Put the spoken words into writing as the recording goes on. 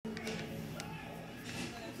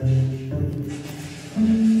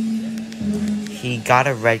He got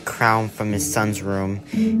a red crown from his son's room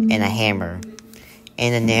and a hammer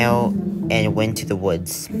and a nail and went to the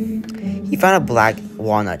woods. He found a black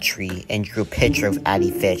walnut tree and drew a picture of Addie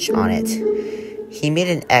Fitch on it. He made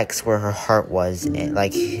an X where her heart was,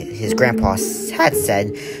 like his grandpa had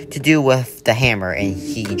said to do with the hammer, and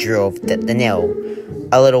he drove the nail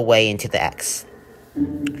a little way into the X.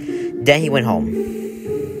 Then he went home.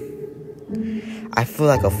 "I feel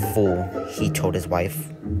like a fool," he told his wife.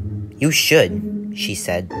 "You should," she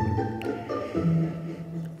said.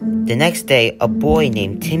 The next day, a boy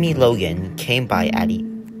named Timmy Logan came by Addie.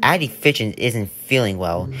 Addie Fitch isn't feeling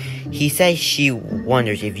well. He says she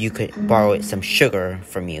wonders if you could borrow some sugar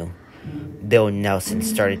from you. Bill Nelson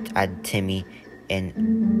started at Timmy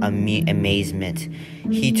in amazement.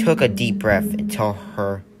 He took a deep breath and tell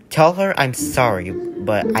her I'm sorry,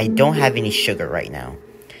 but I don't have any sugar right now,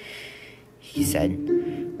 he said.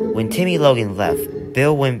 When Timmy Logan left,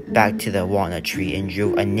 Bill went back to the walnut tree and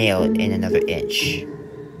drew a nail in another inch.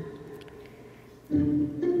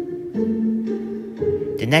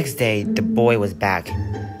 The next day, the boy was back.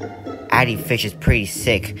 "Addie Fitch is pretty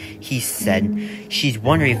sick," he said. "She's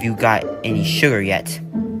wondering if you got any sugar yet."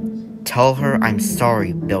 "Tell her I'm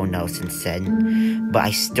sorry," Bill Nelson said, "but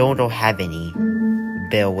I still don't have any."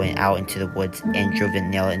 Bill went out into the woods and drove the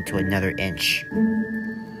nail into another inch.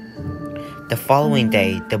 The following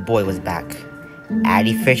day, the boy was back.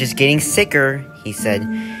 "Addie Fitch is getting sicker," he said.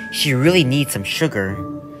 "She really needs some sugar."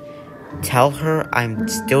 "Tell her I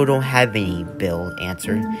still don't have any," Bill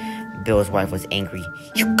answered. Bill's wife was angry.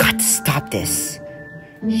 "You got to stop this,"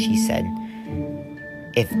 she said.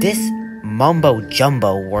 "If this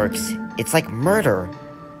mumbo-jumbo works, it's like murder."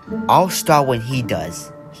 "I'll stop when he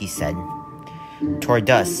does," he said. Toward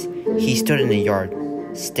dusk, he stood in the yard,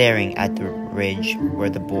 staring at the ridge where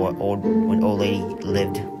the old lady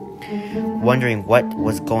lived, wondering what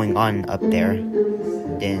was going on up there.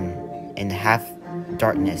 Then, in the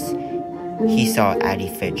half-darkness, he saw Addie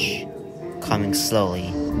Fitch coming slowly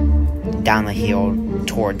down the hill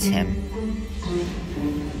towards him.